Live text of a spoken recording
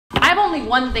have only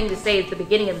one thing to say at the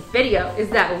beginning of this video, is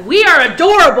that we are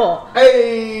adorable!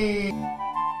 Hey!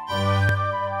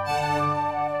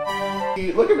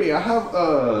 Look at me, I have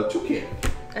a toucan.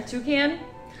 A toucan?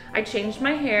 I changed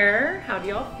my hair. How do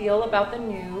y'all feel about the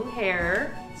new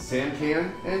hair? Sam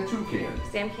can and toucan.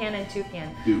 Sam can and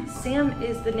toucan. Dude. Sam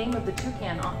is the name of the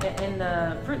toucan in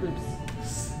the Fruit Loops.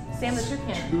 Sam the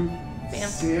toucan.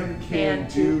 Sam can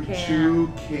do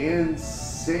toucan.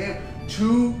 Sam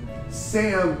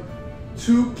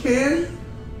toucan.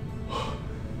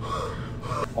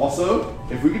 Also,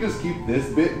 if we could just keep this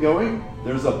bit going,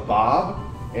 there's a Bob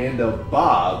and a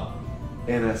Bob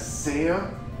and a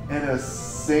Sam and a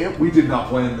Sam. We did not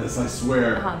plan this, I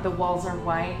swear. The walls are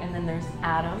white and then there's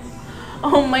Adam.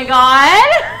 Oh my god!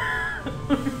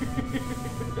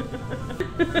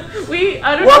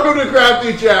 Welcome to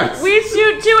Crafty Chats. We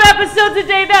shoot 2 episodes a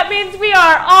day. That means we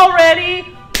are already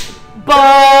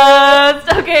buzzed.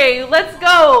 Okay, let's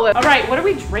go. All right, what are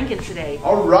we drinking today?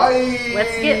 All right.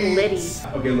 Let's get litty.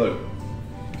 Okay, look.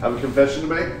 I have a confession to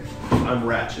make. I'm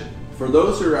ratchet. For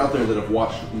those who are out there that have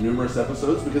watched numerous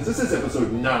episodes, because this is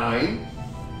episode 9,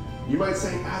 you might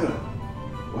say, Adam,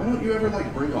 why don't you ever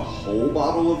like bring a whole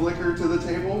bottle of liquor to the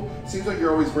table? Seems like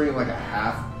you're always bringing like a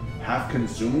half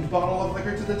consumed bottle of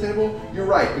liquor to the table. You're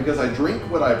right, because I drink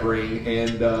what I bring,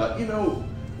 and you know,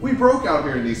 we broke out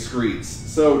here in these streets.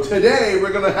 So today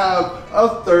we're gonna have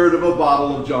a third of a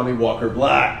bottle of Johnny Walker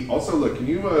Black. Also, look, can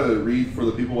you read for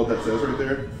the people what that says right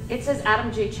there? It says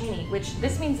Adam J. Cheney, which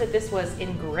this means that this was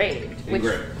engraved. Which,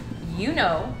 you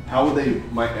know. How would they,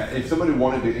 if somebody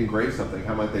wanted to engrave something,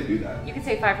 how might they do that? You can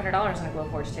save $500 on a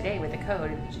Glowforge today with a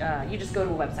code. You just go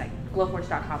to a website,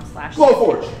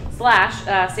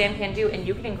 glowforge.com/SamCanDo, and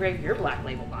you can engrave your Black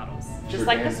Label bottles, just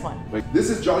like this one. Wait, this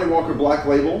is Johnny Walker Black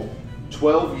Label,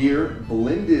 12-year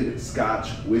blended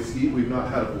Scotch whiskey. We've not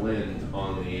had a blend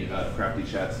on the Crafty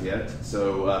Chats yet.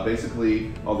 So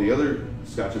basically, all the other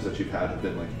scotches that you've had have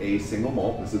been like a single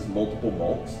malt. This is multiple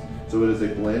malts. So it is a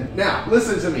blend. Now,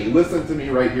 listen to me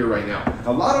right here, right now.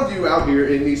 A lot of you out here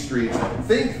in these streets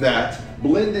think that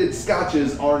blended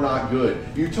scotches are not good.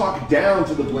 You talk down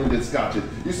to the blended scotches.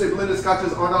 You say blended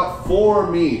scotches are not for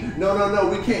me. No,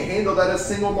 we can't handle that as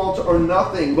single malt or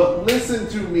nothing. But listen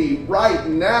to me right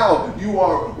now. You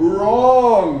are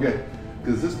wrong.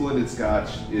 Because this blended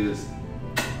scotch is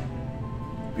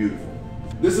beautiful.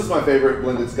 This is my favorite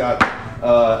blended scotch.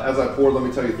 As I pour, let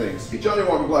me tell you things. The Johnny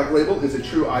Walker Black Label is a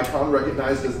true icon,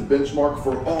 recognized as the benchmark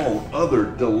for all other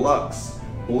deluxe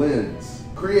blends.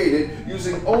 Created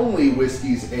using only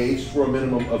whiskeys aged for a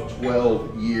minimum of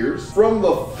 12 years. From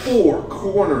the 4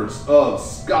 corners of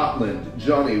Scotland,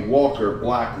 Johnny Walker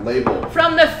Black Label.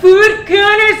 From the 4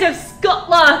 corners of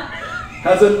Scotland.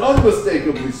 Has an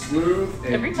unmistakably smooth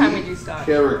and every time we do Scotch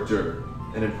character.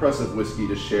 An impressive whiskey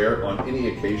to share on any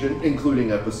occasion,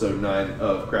 including episode 9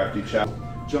 of Crafty Chat.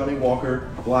 Johnny Walker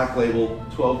Black Label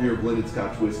 12-year blended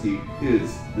Scotch whiskey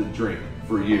is the drink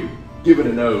for you. Give it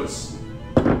a nose.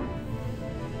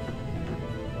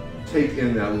 Take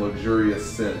in that luxurious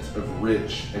scent of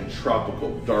rich and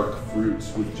tropical dark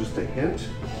fruits with just a hint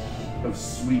of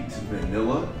sweet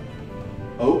vanilla,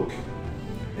 oak,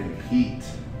 and peat.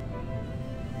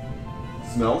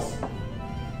 Smells?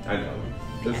 I know.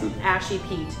 This is Ashy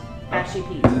Pete. Ashy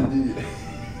Pete.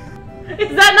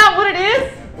 Is that not what it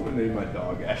is? I'm gonna name my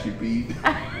dog Ashy Pete.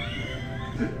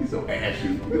 He's so ashy.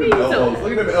 Look at him elbows.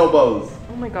 Look at him elbows.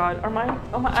 Oh my god. I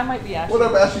might be ashy. What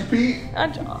up, Ashy Pete?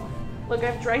 Look, I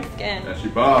have dry skin. Ashy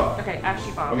Bob. Okay, Ashy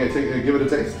Bob. Okay, give it a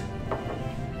taste.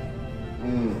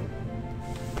 9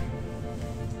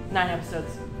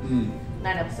 episodes. 9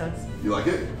 episodes. You like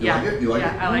it? You like it? You like it?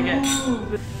 Yeah, I like it.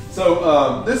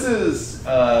 So this is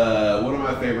one of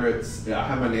my favorites. I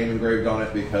have my name engraved on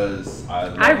it because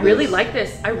I really like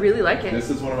this. I really like it. This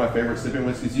is one of my favorite sipping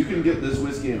whiskeys. You can get this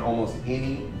whiskey in almost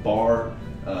any bar.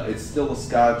 It's still a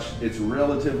Scotch. It's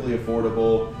relatively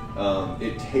affordable.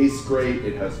 It tastes great.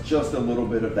 It has just a little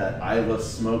bit of that Isla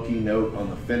smoky note on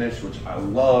the finish, which I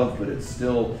love, but it's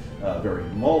still very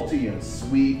malty and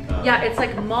sweet. Yeah, it's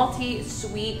like malty,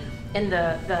 sweet. And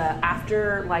the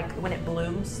after, like when it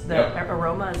blooms, the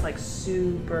aroma is like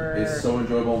super. It's so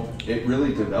enjoyable. It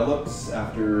really develops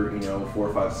after 4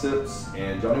 or 5 sips.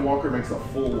 And Johnny Walker makes a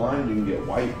full line. You can get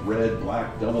white, red,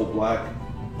 black, double black,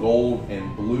 gold,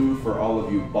 and blue for all of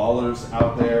you ballers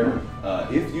out there.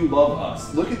 If you love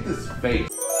us, look at this face.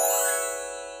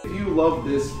 If you love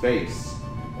this face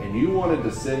and you wanted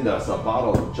to send us a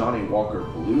bottle of Johnny Walker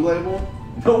Blue Label,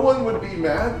 no one would be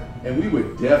mad, and we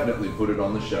would definitely put it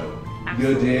on the show.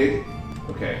 Absolutely. You dig?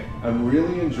 Okay, I'm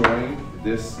really enjoying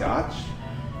this scotch,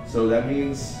 so that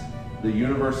means the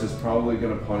universe is probably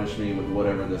going to punish me with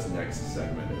whatever this next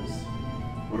segment is.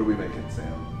 What are we making,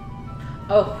 Sam?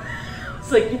 Oh,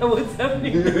 it's like, yo, what's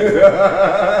happening? 2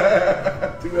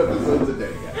 episodes a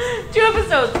day, guys. 2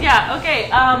 episodes, yeah, okay.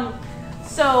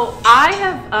 So I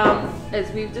have, as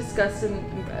we've discussed, and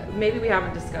maybe we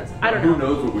haven't discussed, I don't know. Who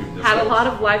knows what we've discussed? Had a lot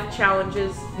of life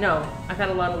challenges. No, I've had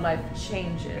a lot of life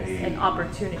changes and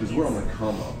opportunities. Because we're on the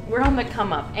come up. We're on the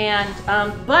come up. And,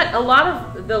 but a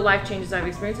lot of the life changes I've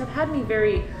experienced have had me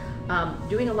very,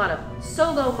 doing a lot of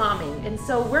solo momming. And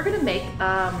so we're going to make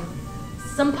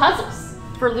some puzzles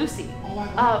for Lucy. Oh,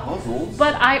 I love puzzles.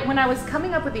 But when I was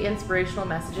coming up with the inspirational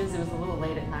messages, it was a little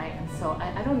late at night, and so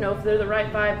I don't know if they're the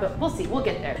right vibe, but we'll see. We'll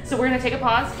get there. So we're gonna take a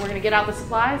pause. We're gonna get out the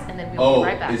supplies, and then we'll be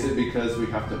right back. Is it because we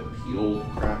have to peel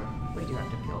crap? We do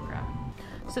have to peel crap.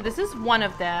 So this is one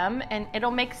of them, and it'll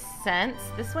make sense.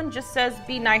 This one just says,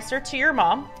 "Be nicer to your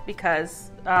mom," because.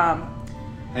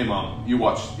 Hey mom, you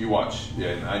watch. Yeah,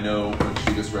 and I know when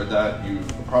she just read that, you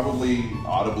probably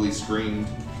audibly screamed,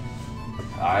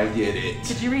 "I get it."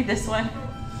 Did you read this one?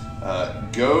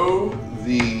 Go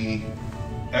the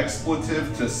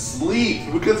expletive to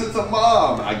sleep because it's a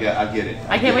mom. I get it.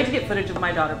 I can't wait to get footage of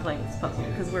my daughter playing this puzzle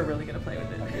because we're really gonna play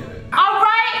with it. I get it. All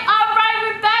right,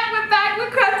 we're back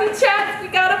with Crafty Chats. We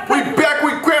got a. We back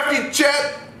with Crafty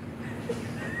Chat.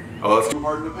 Oh, that's too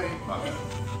hard to paint. Okay.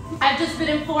 I've just been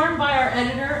informed by our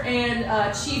editor and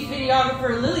chief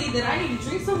videographer Lily that I need to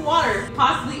drink some water,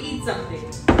 possibly eat something.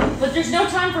 But there's no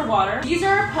time for water. These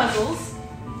are our puzzles.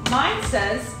 Mine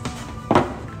says,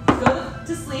 go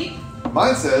to sleep.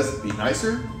 Mine says, be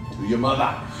nicer to your mother.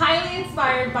 Highly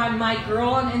inspired by my girl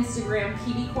on Instagram,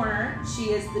 PB Corner.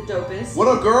 She is the dopest. What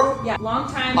up, girl? Yeah, long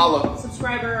time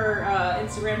subscriber,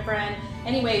 Instagram friend.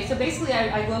 Anyway, so basically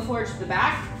I Glowforge the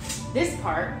back, this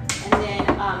part, and then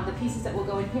the pieces that will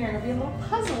go in here, and it'll be a little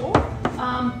puzzle.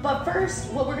 But first,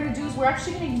 what we're gonna do is we're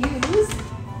actually gonna use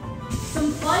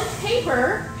some fun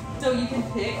paper. So you can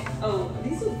pick, oh,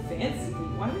 these are fancy.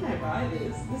 Why did I buy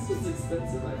this? This was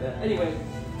expensive, I bet. Anyway,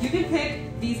 you can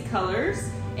pick these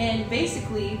colors, and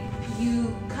basically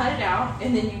you cut it out,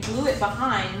 and then you glue it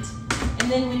behind, and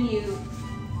then when you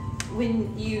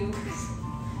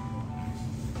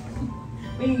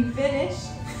finish,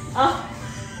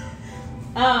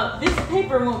 this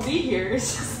paper won't be here.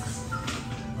 It's just,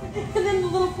 and then the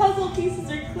little puzzle pieces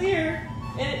are clear,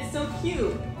 and it's so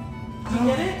cute. You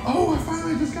get it? Oh, I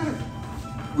finally just got it.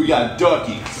 We got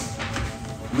duckies.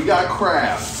 We got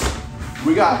crabs.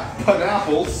 We got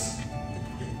pineapples.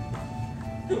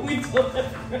 We don't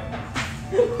have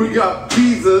crabs. We got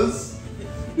pizzas.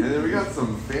 And then we got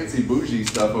some fancy bougie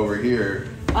stuff over here.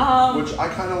 Which I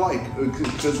kind of like,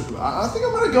 because I think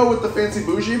I'm gonna go with the fancy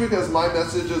bougie because my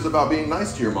message is about being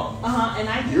nice to your mom. And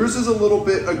yours is a little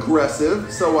bit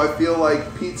aggressive, so I feel like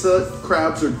pizza,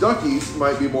 crabs, or duckies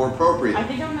might be more appropriate. I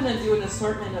think I'm gonna do an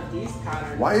assortment of these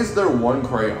patterns. Why is there one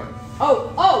crayon?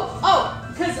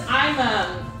 Because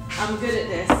I'm good at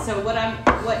this. So what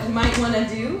you might want to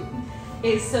do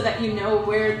is so that you know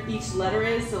where each letter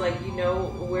is, so like you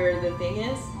know where the thing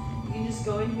is. You can just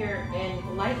go in here and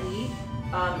lightly.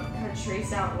 Kind of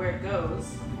trace out where it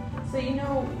goes, so you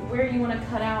know where you want to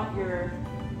cut out your.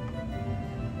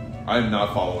 I'm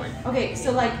not following. Okay,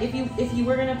 so like if you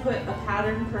were gonna put a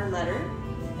pattern per letter,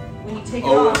 when you take it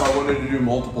off. If I wanted to do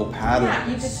multiple patterns. Yeah,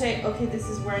 you could say, okay, this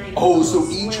is where I need to. Oh, so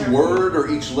each word or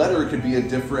each letter could be a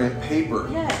different paper.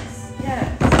 Yes.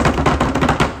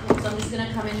 So I'm just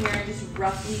gonna come in here and just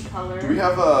roughly color. Do we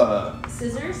have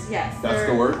scissors? Yes. That's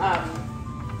the word.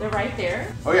 They're right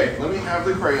there. Okay, let me have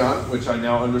the crayon, which I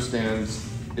now understand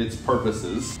its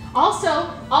purposes.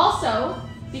 Also,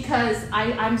 because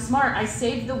I'm smart, I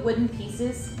saved the wooden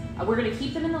pieces. We're gonna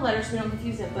keep them in the letters so we don't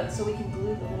confuse them, but so we can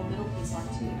glue the little middle piece on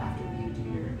too after you do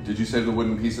your. Did you save the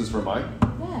wooden pieces for mine?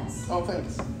 Yes. Oh,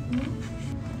 thanks.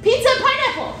 Mm-hmm. Pizza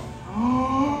pineapple.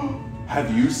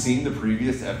 Have you seen the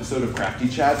previous episode of Crafty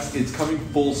Chats? It's coming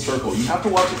full circle. You have to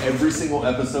watch every single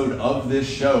episode of this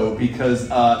show because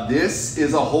this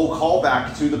is a whole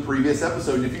callback to the previous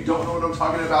episode. And if you don't know what I'm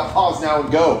talking about, pause now and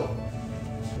go.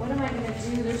 What am I going to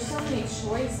do? There's so many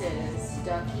choices.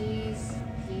 Duckies,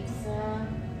 pizza.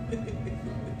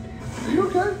 Are you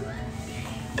okay?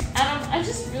 Adam, I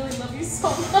just really love you so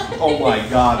much. Oh my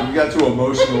God, we got too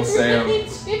emotional, Sam. I really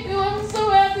do. I'm so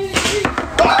happy to see you.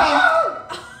 Ah!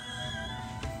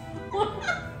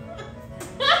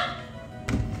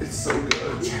 It's so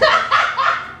good.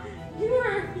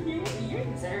 You're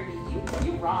dirty.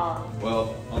 You wrong.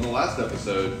 Well, on the last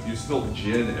episode, you spilled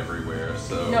gin everywhere,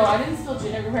 so. No, I didn't spill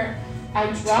gin everywhere. I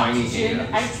dropped gin.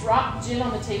 Hands. I dropped gin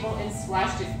on the table and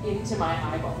splashed it into my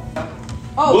eyeball.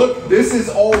 Oh. Look, this is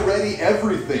already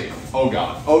everything. Oh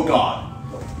God. Oh God.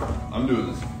 I'm doing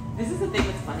this. This is the thing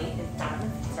that's funny is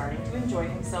I'm starting to enjoy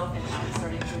enjoying himself, and I'm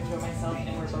starting to enjoy myself,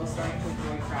 and we're both starting to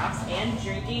enjoy crafts and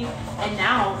drinking. And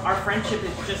now our friendship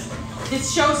is just,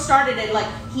 this show started at like,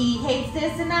 he hates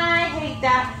this and I hate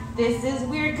that. This is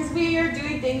weird because we are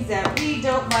doing things that we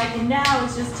don't like, and now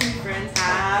it's just two friends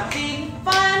having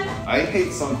fun. I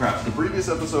hate some crafts. The previous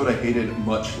episode I hated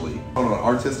muchly. Hold on,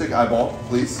 artistic eyeball,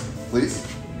 please, please.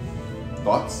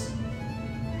 Thoughts?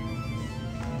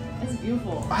 It's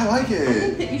beautiful. I like it. I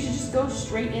think that you should just go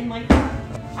straight in like that.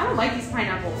 I don't like these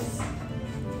pineapples.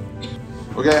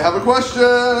 Okay, I have a question.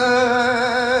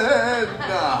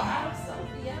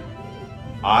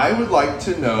 I would like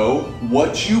to know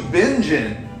what you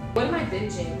binging. What am I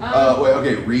binging? Wait,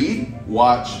 okay, read,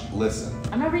 watch, listen.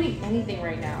 I'm not reading anything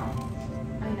right now.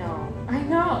 I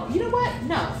know. You know what?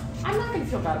 No, I'm not gonna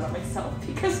feel bad about myself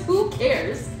because who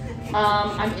cares?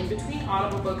 I'm in between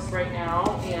Audible books right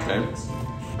now, and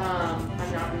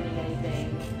I'm not reading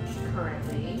anything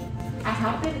currently. I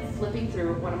have been flipping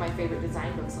through one of my favorite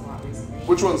design books a lot recently.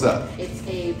 Which one's that? It's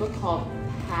a book called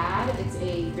Pad. It's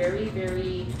a very,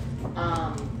 very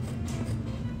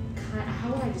how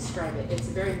would I describe it? It's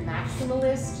a very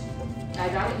maximalist. I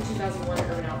got it in 2001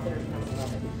 at Urban Outfitters when I was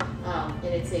 11.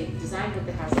 And it's a design book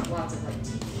that has lots of like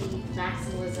tiki,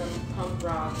 maximalism, punk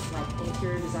rock, like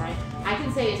interior design. I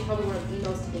can say it's probably one of the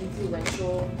most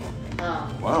influential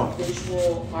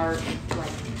visual art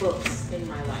like books in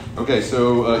my life. Okay,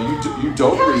 so you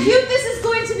don't Look how read. cute this is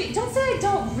going to be. Don't say I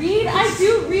don't read. I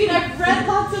do read. I've read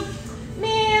lots of.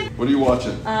 Man. What are you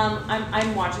watching?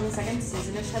 I'm watching the second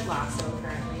season of Ted Lasso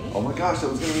currently. Oh my gosh, that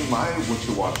was gonna be my what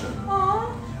you're watching.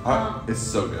 Aww. It's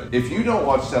so good. If you don't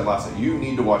watch Ted Lasso, you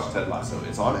need to watch Ted Lasso.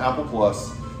 It's on Apple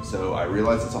Plus, so I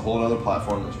realize it's a whole other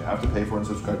platform that you have to pay for and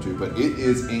subscribe to, but it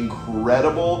is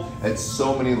incredible at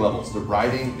so many levels. The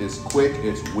writing is quick,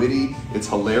 it's witty, it's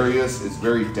hilarious, it's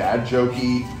very dad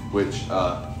jokey, which,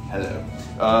 hello.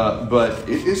 But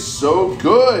it is so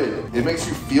good. It makes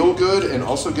you feel good and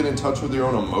also get in touch with your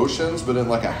own emotions, but in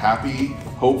like a happy,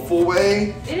 hopeful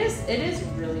way. It is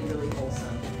really, really wholesome.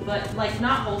 But like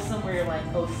not wholesome where you're like,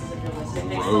 oh, this isn't realistic.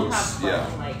 They still have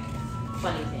fun, like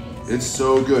funny things. It's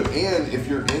so good. And if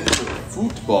you're into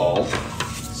football,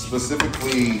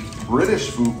 specifically British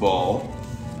football,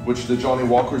 which the Johnny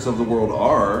Walkers of the world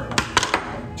are,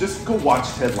 just go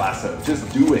watch Ted Lasso. Just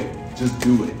do it. Just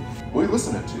do it. What are you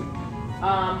listening to?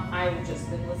 I've just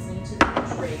been listening to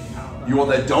the Drake album. You want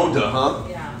that Donda, huh?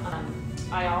 Yeah.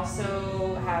 I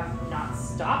also have not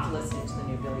stopped listening to the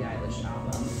new Billie Eilish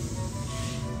album.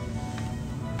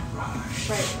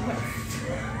 Right.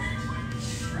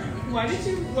 Why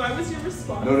was your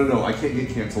response? No. I can't get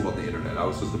canceled on the internet. I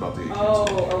was just about to get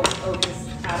canceled. Because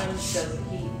Adam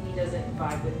doesn't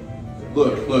vibe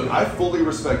with. Look, I fully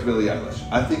respect Billie Eilish.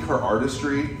 I think her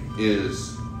artistry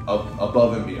is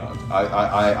above and beyond.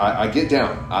 I get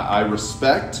down. I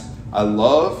respect. I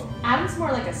love. Adam's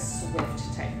more like a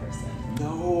Swift type person.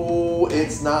 No,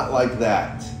 it's not like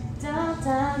that. Dun,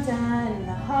 dun, dun, in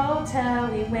the hotel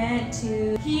we went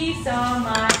to, he saw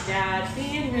my dad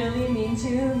being really mean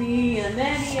to me, and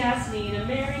then he asked me to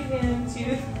marry him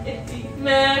too.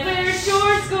 Men wear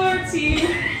short skirts here.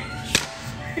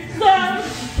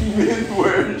 Men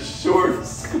wear short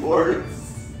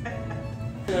skirts.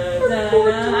 I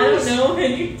don't know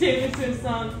any Taylor Swift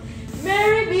songs.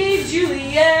 Marry me,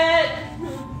 Juliet.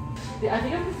 I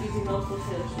think I'm confusing multiple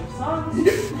Taylor Swift songs.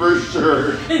 Yeah, for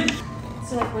sure.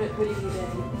 So like, what are you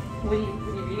reading? What are you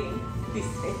reading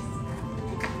these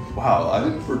days? Wow, I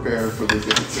didn't prepare for this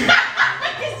answer.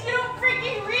 Because you don't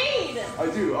freaking read. I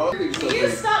do. Can you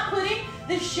stop putting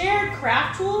the shared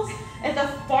craft tools at the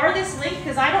farthest link?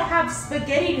 Because I don't have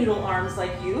spaghetti noodle arms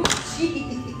like you.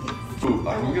 Jeez. Ooh,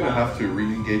 I'm gonna have to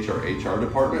re-engage our HR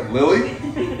department. Lily,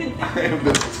 I have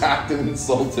been attacked and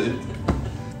insulted.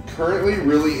 Currently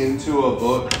really into a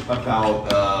book about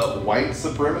white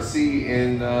supremacy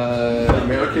in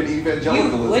American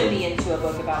evangelicalism. You would be into a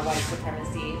book about white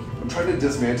supremacy. I'm trying to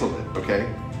dismantle it, okay?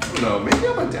 I don't know, maybe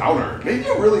I'm a downer. Maybe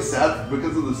I'm really sad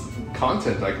because of this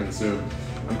content I consume.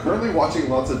 I'm currently watching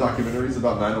lots of documentaries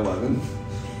about 9/11.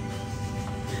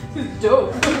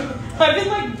 Dope. I've been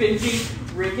like binging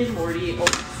Rick and Morty old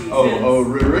seasons.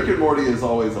 Rick and Morty is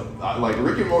always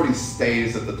Rick and Morty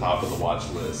stays at the top of the watch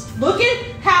list. Look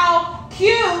at how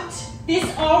cute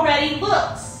this already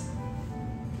looks.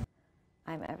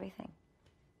 I'm everything.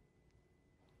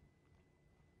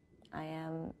 I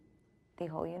am the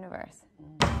whole universe.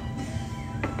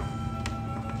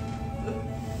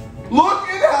 Look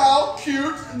at how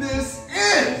cute this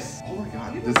is! Oh my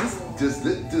god,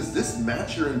 does this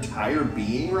match your entire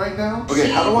being right now? Okay,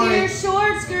 how do I... He wears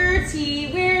short skirts,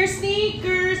 he wears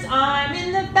sneakers, I'm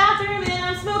in the bathroom and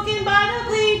I'm smoking by the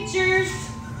bleachers.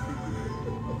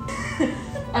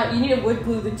 You need to wood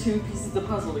glue the two pieces of the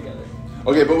puzzle together.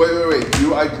 Okay, but wait.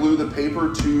 Do I glue the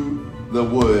paper to the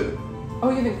wood? Oh,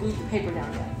 you haven't glued the paper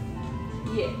down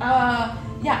yet.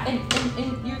 Yeah, and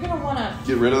you're gonna wanna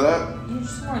get rid of that? You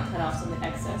just wanna cut off some of the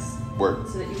excess. Work.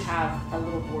 So that you have a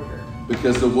little border.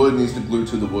 Because the wood needs to glue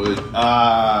to the wood.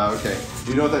 Okay.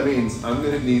 You know what that means? I'm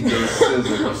gonna need those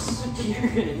scissors. You're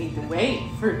gonna need to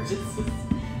wait for just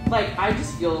like I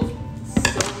just feel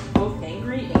so both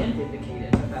angry and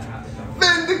vindicated that happened.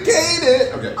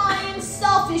 Vindicated! Okay. I am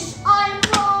selfish. I am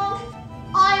wrong.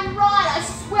 I am right. I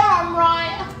swear I'm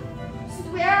right. I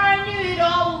swear I knew it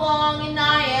all along, and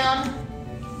I am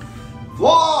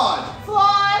flawed.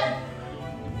 Flawed.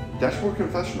 Dashboard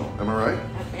confessional. Am I right?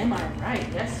 Am I right?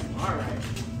 Yes, you are right.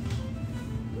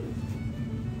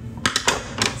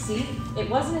 See, it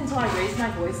wasn't until I raised my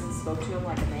voice and spoke to him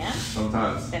like a man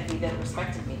Sometimes. that he then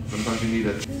respected me. Sometimes you need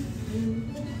it.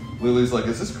 Lily's like,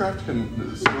 is this craft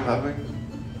still happening?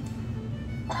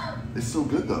 It's so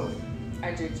good though.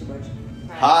 I drink too much.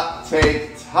 Hot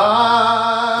take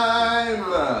time!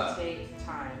 Hot take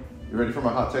time. You ready for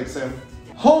my hot take, Sam?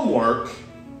 Homework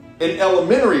in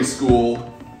elementary school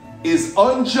is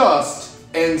unjust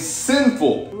and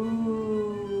sinful.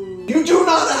 Ooh. You do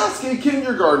not ask a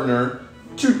kindergartner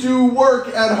to do work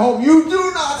at home. You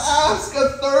do not ask a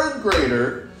third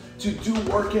grader to do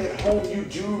work at home. You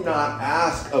do not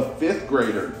ask a fifth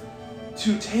grader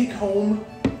to take home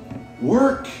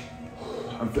work.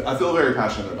 I feel very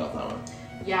passionate about that one.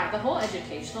 Yeah, the whole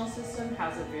educational system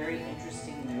has a very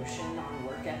interesting notion on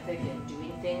work ethic and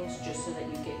doing things just so that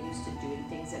you get used to doing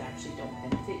things that actually don't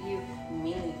benefit you,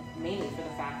 mainly for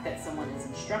the fact that someone is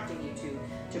instructing you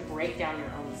to break down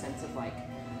your own sense of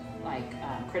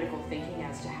critical thinking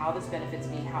as to how this benefits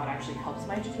me, how it actually helps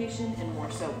my education, and more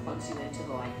so plugs you into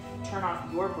the turn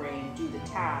off your brain, do the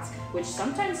task, which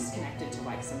sometimes is connected to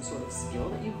some sort of skill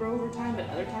that you grow over time, but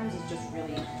other times it's just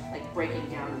really breaking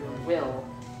down your will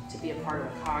to be a part of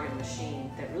a cog in a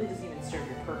machine that really doesn't even serve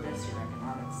your purpose, your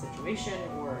economic situation,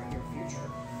 or your future.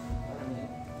 But, I mean,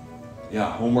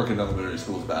 yeah, homework in elementary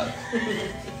school is bad.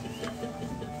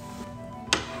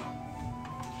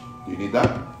 Do you need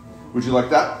that? Would you like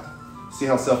that? See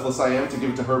how selfless I am to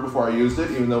give it to her before I used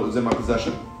it, even though it was in my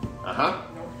possession? Uh-huh.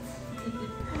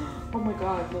 Oh my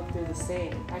god, look, they're the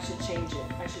same. I should change it.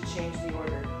 I should change the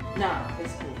order. No,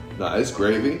 it's cool. Nah, it's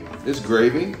gravy. It's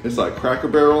gravy. It's like Cracker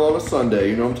Barrel on a Sunday.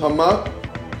 You know what I'm talking about? Oh my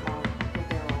god, Cracker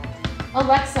Barrel.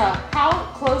 Alexa, how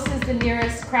close is the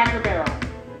nearest Cracker Barrel? I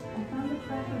found a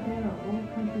Cracker Barrel Old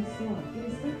Country Store. It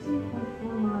is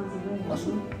 13.4 miles away on Oak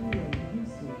Freeway in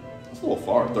Houston. That's a little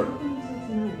far. It's open until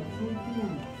tonight at 10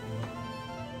 p.m.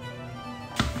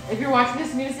 If you're watching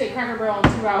this, you need to say Cracker Barrel in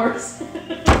 2 hours.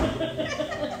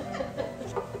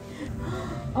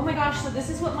 Oh my gosh, so this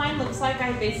is what mine looks like.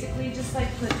 I basically just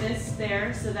put this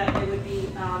there so that it would be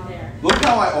there. Look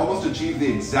how I almost achieved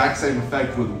the exact same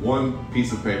effect with one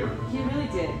piece of paper. He really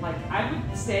did. I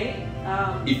would say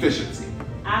Efficiency.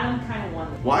 Adam kind of won.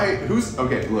 Why?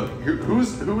 Okay, look. Who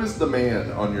is the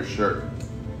man on your shirt?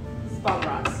 This is Bob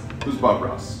Ross. Who's Bob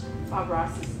Ross? Bob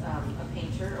Ross is a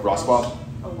painter. Ross Bob?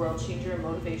 A world changer, a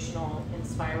motivational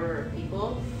inspirer of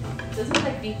people. Doesn't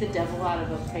he beat the devil out of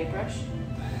a paintbrush?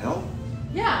 The hell?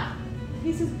 Yeah.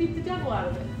 He says beat the devil out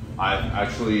of it. I've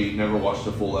actually never watched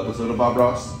a full episode of Bob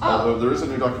Ross, although there is a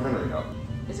new documentary out.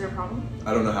 Is there a problem?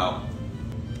 I don't know how.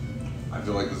 I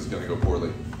feel like this is going to go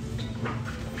poorly.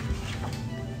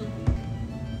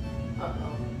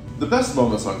 Uh-oh. The best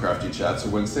moments on Crafty Chats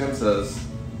are when Sam says,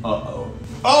 uh-oh.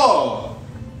 Oh!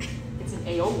 It's an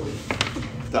aioli.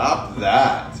 Stop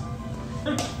that.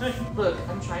 Look,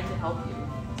 I'm trying to help you.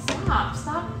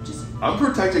 Stop, just... I'm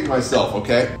protecting myself,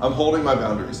 okay? I'm holding my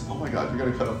boundaries. Oh my god, you're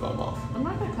going to cut a thumb off. I'm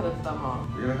not gonna cut a thumb off.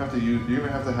 You're gonna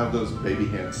have to have those baby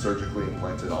hands surgically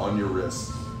implanted on your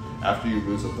wrists after you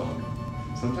lose a thumb.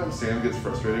 Sometimes Sam gets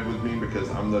frustrated with me because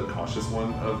I'm the cautious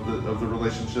one of the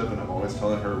relationship, and I'm always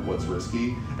telling her what's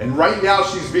risky. And right now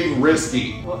she's being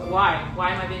risky. Why?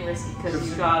 Why am I being risky? Because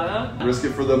you gotta risk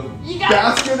it for the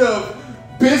basket of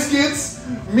biscuits.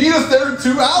 Meet us there in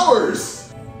 2 hours.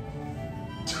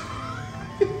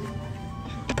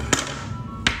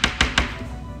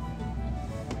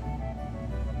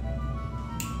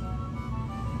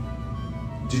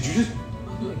 Did you just...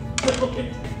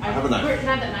 I have a knife. Where, can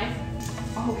I have that knife?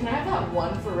 Oh, can I have that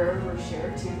one Ferrero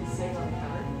Rocher too that's sitting on the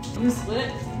counter? You split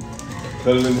it?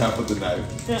 Cut it in half with the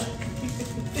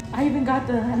knife. I even got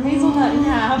the hazelnut in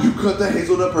half. You cut the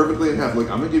hazelnut perfectly in half. Look,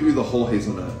 I'm gonna give you the whole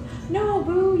hazelnut. No,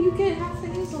 boo, you get half the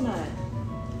hazelnut.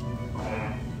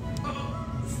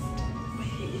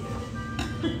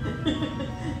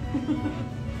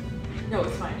 No,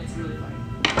 it's fine. It's really fine.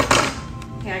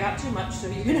 Okay, I got too much, so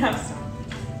you can have some.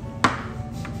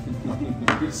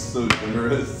 You're so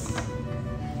generous.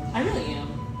 I really am.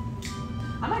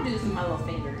 I might do this with my little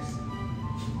fingers.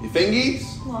 Your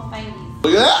fingies? Little fingies.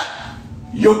 Look at that!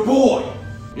 Your boy!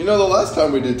 You know, the last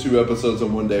time we did 2 episodes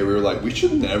in one day, we were like, we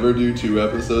should never do 2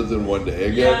 episodes in one day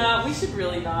again. Yeah, we should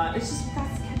really not. It's just we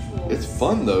got schedules. It's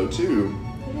fun though, too.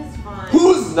 It is fun.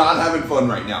 Who's not having fun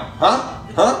right now? Huh?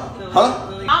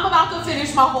 Lily. I'm about to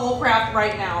finish my whole craft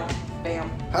right now. Bam.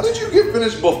 How did you get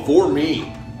finished before me?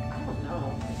 I don't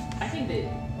know. I think that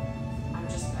I'm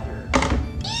just better.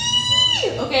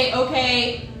 Okay. Oh,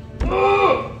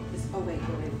 wait.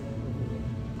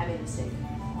 I made a mistake.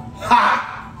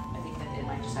 Ha! I think that it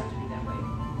might just have to be that way.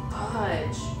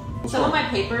 Fudge. Some of my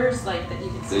papers, like, that you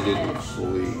can see They didn't edge.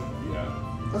 fully, yeah.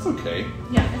 That's okay.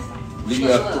 Yeah, it's fine. The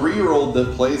Look. 3-year-old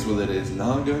that plays with it is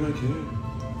not gonna care.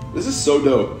 This is so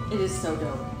dope. It is so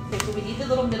dope. Okay, so we need the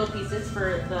little middle pieces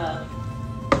for the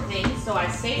thing. So I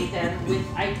saved them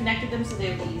I connected them so they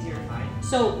would be easier to find.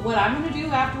 So what I'm gonna do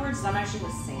afterwards is I'm actually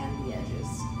gonna sand the edges.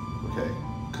 Okay.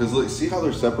 Because look, see how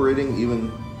they're separating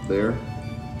even there?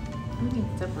 What do you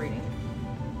mean separating?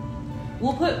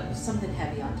 We'll put something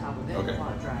heavy on top of it Okay.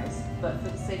 while it dries, but for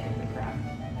the sake of the craft.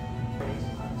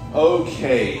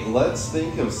 Okay, let's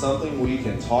think of something we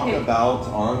can talk Okay. about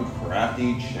on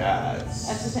Crafty Chats.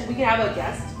 That's just it. We could have a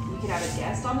guest. We could have a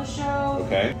guest on the show.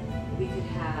 Okay. We could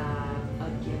have a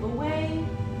giveaway.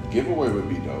 Giveaway would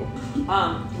be dope.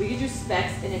 We could do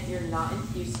specs, and if you're not in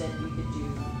Houston, we could do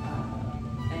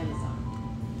Amazon.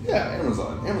 Yeah,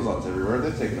 Amazon. Amazon's everywhere.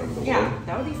 They've taken over the Yeah, world.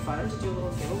 that would be fun to do a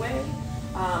little giveaway,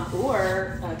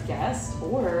 or a guest,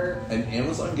 or An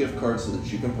Amazon gift card so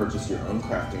that you can purchase your own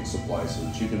crafting supplies so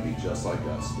that you can be just like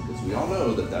us. Because we all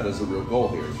know that that is a real goal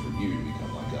here, is for you to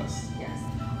become like us. yes.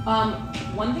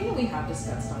 One thing that we have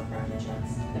discussed on Crafty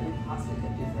Chats that we possibly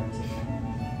could do for episode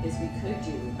 10 is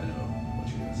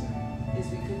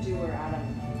we could do where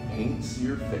Adam Paints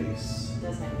your face.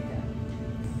 does my makeup.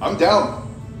 I'm down.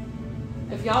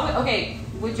 If y'all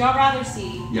would y'all rather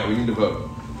see? Yeah, we need to vote.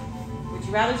 Would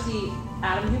you rather see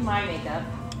Adam do my makeup,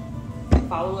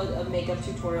 follow a makeup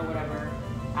tutorial, whatever,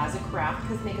 as a craft,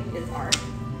 because makeup is art,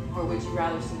 or would you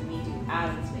rather see me do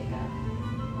Adam's makeup,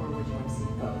 or would you want to see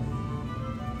both?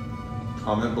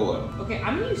 Comment below. Okay,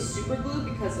 I'm gonna use super glue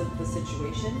because of the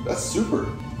situation. That's super.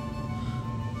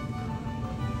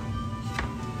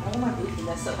 I don't want my boobs to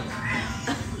mess up my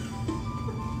craft.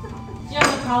 Do you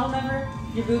have a problem ever?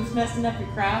 Your boobs messing up your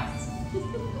crafts?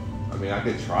 I mean, I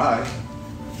could try.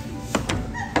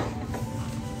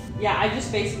 Yeah, I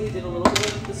just basically did a little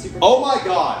bit of the super glue. Oh my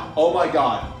god! Oh my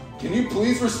god! Can you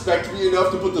please respect me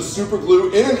enough to put the super glue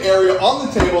in an area on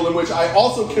the table in which I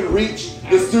also can reach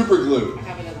the super glue? I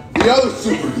have another. The other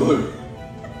super glue.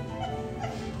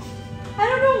 I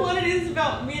don't know what it is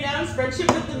about me and Adam's friendship,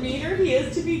 but the meaner he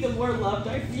is to me, the more loved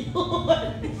I feel.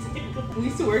 We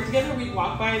used to work together. We'd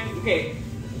walk by. Okay,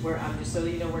 I'm just so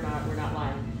that you know we're not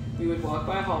lying. We would walk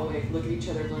by a hallway, look at each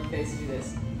other, blank face, and do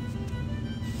this.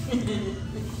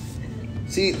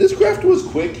 See, this craft was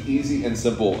quick, easy, and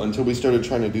simple until we started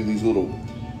trying to do these little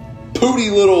pooty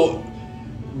little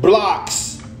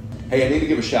blocks. Hey, I need to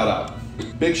give a shout out.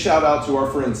 Big shout out to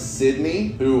our friend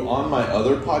Sydney, who on my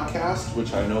other podcast,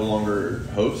 which I no longer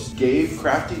host, gave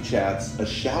Crafty Chats a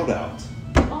shout out.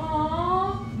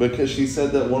 Aww. Because she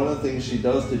said that one of the things she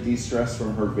does to de-stress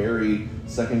from her very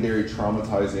secondary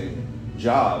traumatizing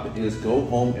job is go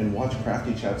home and watch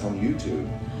Crafty Chats on YouTube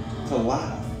to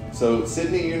laugh. So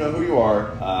Sydney, you know who you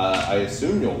are. I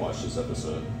assume you'll watch this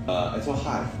episode. And so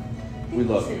hi, we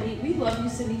love you. Sydney. We love you,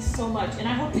 Sydney, so much, and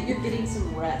I hope that you're getting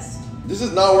some rest. This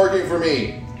is not working for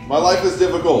me. My life is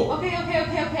difficult.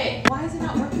 Okay. Why is it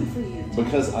not working for you?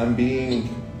 Because I'm being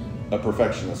a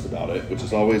perfectionist about it, which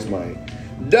is always my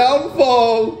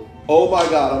downfall. Oh my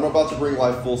god, I'm about to bring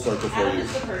life full circle for Adam you.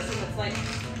 is the person that's like,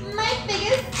 My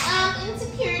biggest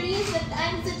insecurity is that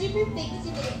I'm such a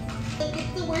perfectionist. Like,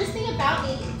 it's the worst thing about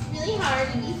me. It's really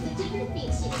hard to be such a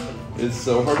perfectionist. It's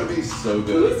so hard to be so who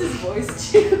good. is his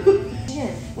voice to?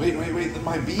 Jen. Wait,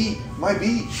 my bee.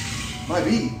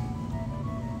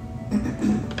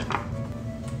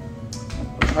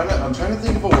 I'm trying to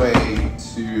think of a way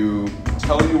to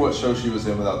tell you what show she was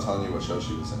in without telling you what show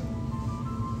she was in.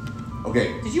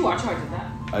 Okay, Did you watch how I did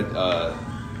that?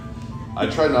 I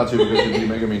tried not to because it'd be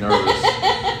making me nervous.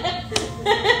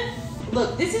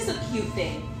 Look, this is a cute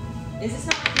thing. Is this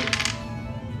not cute?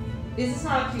 Is this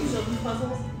not a cute children's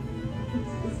puzzles?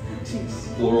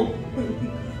 Plural.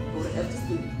 Go to F to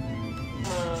sleep.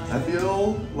 I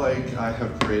feel like I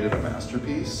have created a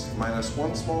masterpiece minus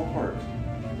one small part.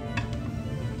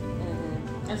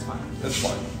 That's fine. That's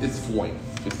fine. It's fine.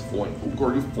 It's fine. Oh,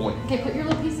 Gordy, fine. Okay, put your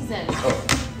little pieces in. Oh.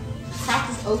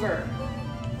 Craft is over.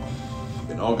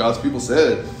 And all God's people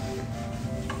said,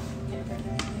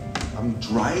 I'm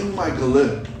drying my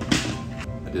glue.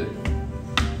 I did it.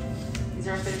 These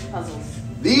are our finished puzzles.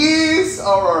 These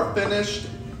are our finished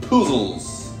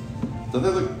puzzles. Don't they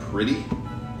look pretty?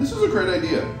 This was a great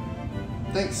idea.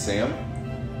 Thanks, Sam.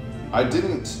 I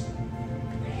didn't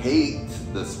hate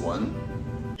this one.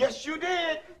 Yes, you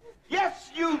did. Yes,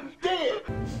 you did.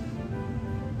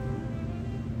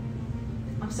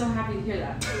 I'm so happy to hear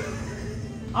that.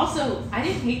 Also, I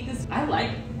didn't hate this. I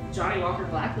like Johnny Walker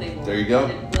Black Label. There you go.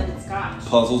 Blended scotch.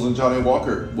 Puzzles and Johnny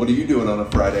Walker. What are you doing on a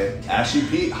Friday? Ashy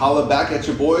Pete, holla back at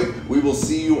your boy. We will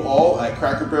see you all at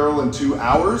Cracker Barrel in 2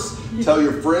 hours. Tell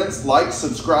your friends, like,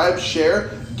 subscribe,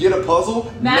 share, get a puzzle,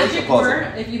 make a Magic puzzle.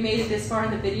 word, if you made it this far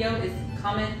in the video, is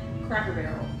comment Cracker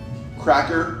Barrel.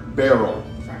 Cracker Barrel.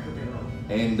 Cracker Barrel.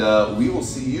 And we will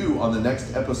see you on the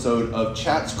next episode of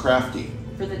Chats Crafty.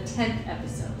 For the 10th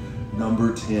episode.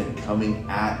 Number 10 coming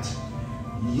at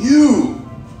you.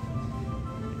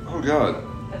 Oh God.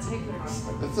 That's how you put it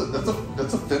on.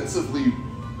 That's offensively.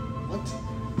 What?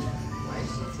 Why is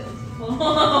she still? Hold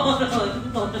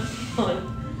on.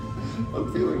 I'm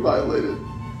feeling violated.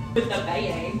 With the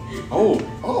bang. Oh.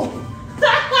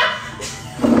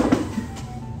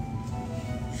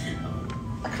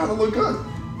 I kind of look good.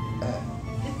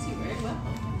 Fits you very well.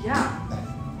 Yeah.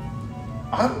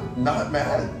 I'm not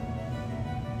mad.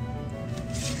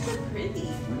 So pretty.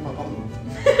 Look at my bottom.